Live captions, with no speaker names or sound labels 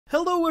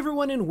Hello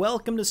everyone and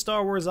welcome to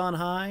Star Wars on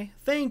High.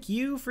 Thank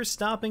you for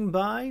stopping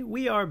by.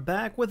 We are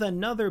back with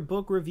another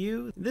book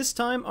review, this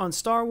time on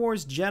Star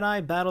Wars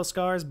Jedi Battle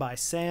Scars by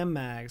Sam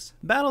Maggs.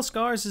 Battle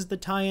Scars is the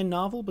tie-in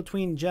novel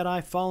between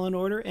Jedi Fallen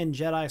Order and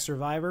Jedi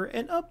Survivor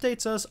and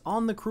updates us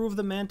on the crew of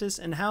the Mantis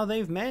and how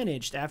they've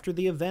managed after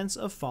the events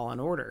of Fallen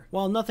Order.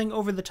 While nothing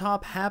over the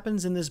top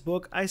happens in this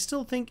book, I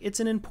still think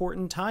it's an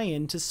important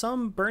tie-in to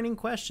some burning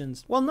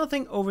questions. While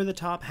nothing over the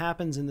top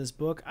happens in this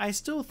book, I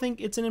still think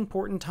it's an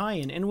important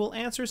tie-in and will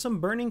answer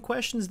some burning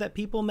questions that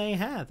people may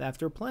have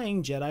after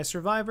playing Jedi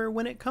Survivor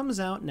when it comes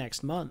out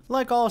next month.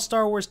 Like all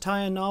Star Wars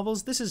tie-in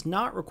novels, this is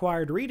not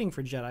required reading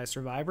for Jedi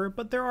Survivor,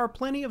 but there are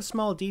plenty of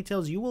small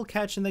details you will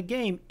catch in the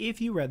game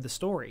if you read the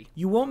story.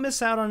 You won't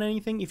miss out on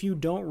anything if you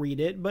don't read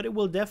it, but it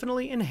will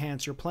definitely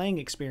enhance your playing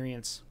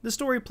experience. The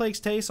story plays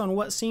place on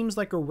what seems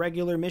like a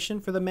regular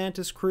mission for the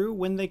Mantis crew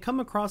when they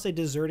come across a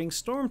deserting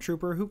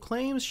stormtrooper who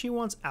claims she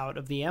wants out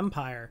of the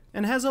Empire,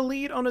 and has a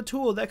lead on a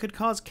tool that could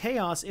cause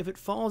chaos if it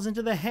falls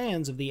into the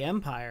hands of the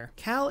Empire.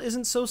 Cal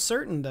isn't so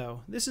certain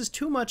though. This is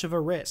too much of a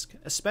risk,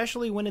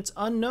 especially when it's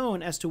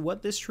unknown as to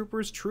what this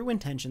trooper's true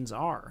intentions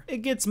are. It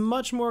gets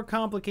much more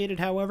complicated,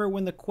 however,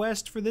 when the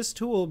quest for this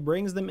tool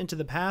brings them into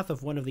the path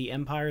of one of the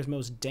Empire's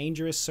most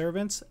dangerous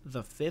servants,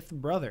 the Fifth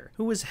Brother,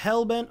 who is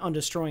hellbent on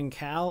destroying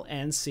Cal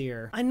and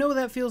Cere. I know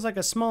that feels like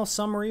a small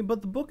summary,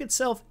 but the book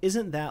itself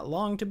isn't that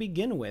long to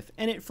begin with,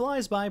 and it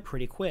flies by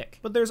pretty quick.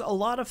 But there's a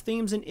lot of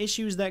themes and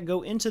issues that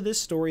go into this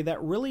story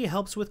that really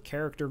helps with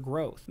character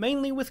growth,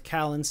 mainly with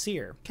Cal and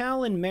Cere.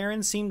 Cal and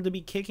Merrin seem to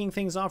be kicking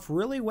things off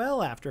really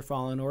well after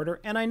Fallen Order,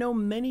 and I know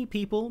many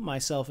people,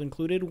 myself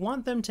included,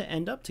 want them to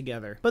end up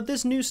together. But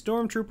this new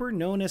stormtrooper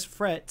known as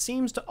Fret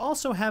seems to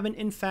also have an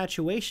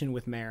infatuation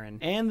with Merrin,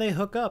 and they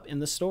hook up in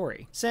the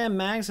story. Sam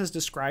Maggs has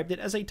described it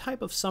as a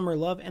type of summer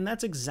love, and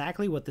that's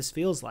exactly what this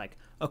feels like.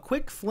 A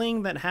quick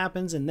fling that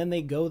happens and then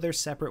they go their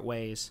separate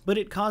ways. But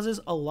it causes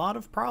a lot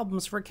of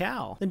problems for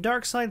Cal. The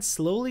dark side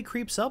slowly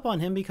creeps up on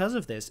him because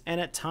of this,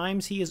 and at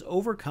times he is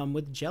overcome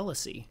with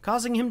jealousy,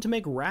 causing him to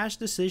make rash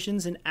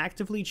decisions and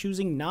actively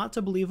choosing not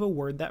to believe a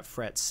word that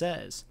Fret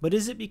says. But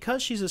is it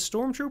because she's a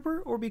stormtrooper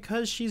or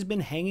because she's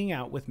been hanging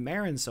out with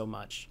Merrin so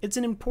much? It's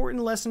an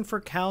important lesson for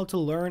Cal to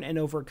learn and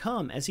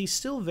overcome, as he's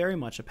still very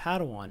much a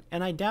Padawan,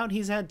 and I doubt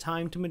he's had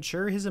time to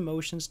mature his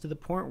emotions to the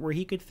point where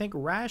he could think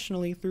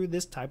rationally through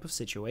this type of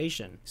situation.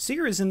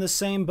 Cere is in the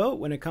same boat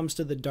when it comes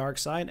to the dark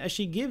side, as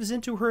she gives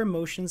into her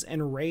emotions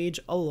and rage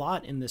a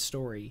lot in this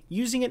story,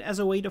 using it as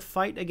a way to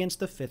fight against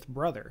the Fifth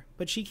Brother.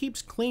 But she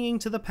keeps clinging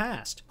to the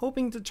past,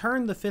 hoping to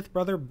turn the Fifth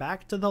Brother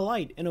back to the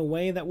light in a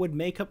way that would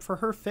make up for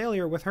her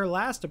failure with her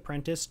last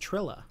apprentice,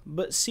 Trilla.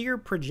 But Cere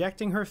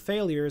projecting her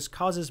failures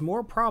causes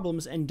more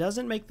problems and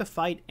doesn't make the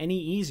fight any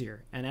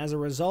easier, and as a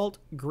result,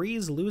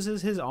 Grease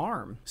loses his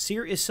arm.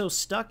 Cere is so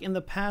stuck in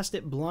the past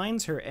it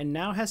blinds her and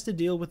now has to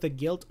deal with the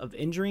guilt of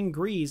injuring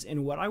Grease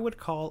in what I would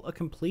call a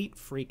complete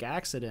freak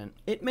accident.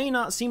 It may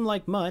not seem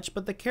like much,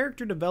 but the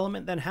character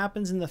development that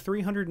happens in the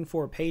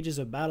 304 pages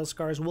of Battle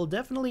Scars will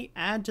definitely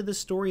add to the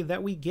story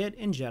that we get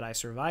in Jedi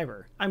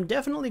Survivor. I'm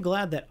definitely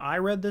glad that I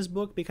read this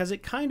book because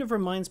it kind of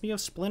reminds me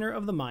of Splinter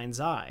of the Mind's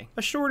Eye,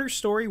 a shorter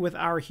story with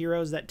our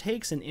heroes that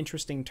takes an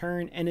interesting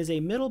turn and is a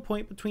middle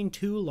point between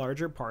two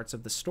larger parts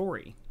of the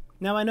story.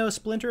 Now, I know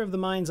Splinter of the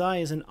Mind's Eye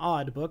is an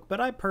odd book, but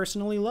I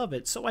personally love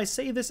it, so I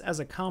say this as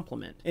a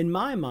compliment. In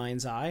my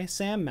mind's eye,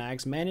 Sam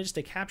Maggs managed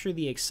to capture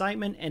the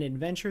excitement and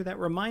adventure that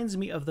reminds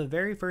me of the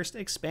very first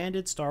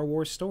expanded Star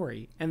Wars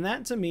story, and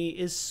that to me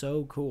is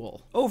so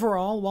cool.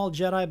 Overall, while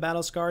Jedi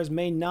Battle Scars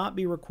may not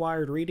be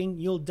required reading,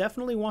 you'll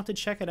definitely want to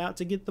check it out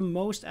to get the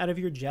most out of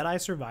your Jedi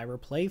Survivor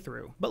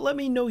playthrough. But let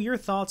me know your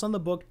thoughts on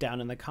the book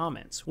down in the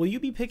comments. Will you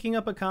be picking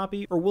up a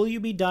copy, or will you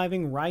be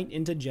diving right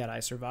into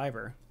Jedi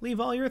Survivor? Leave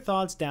all your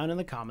thoughts down in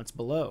the comments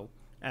below.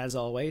 As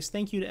always,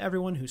 thank you to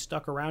everyone who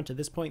stuck around to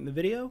this point in the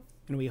video,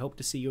 and we hope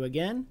to see you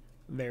again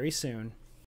very soon.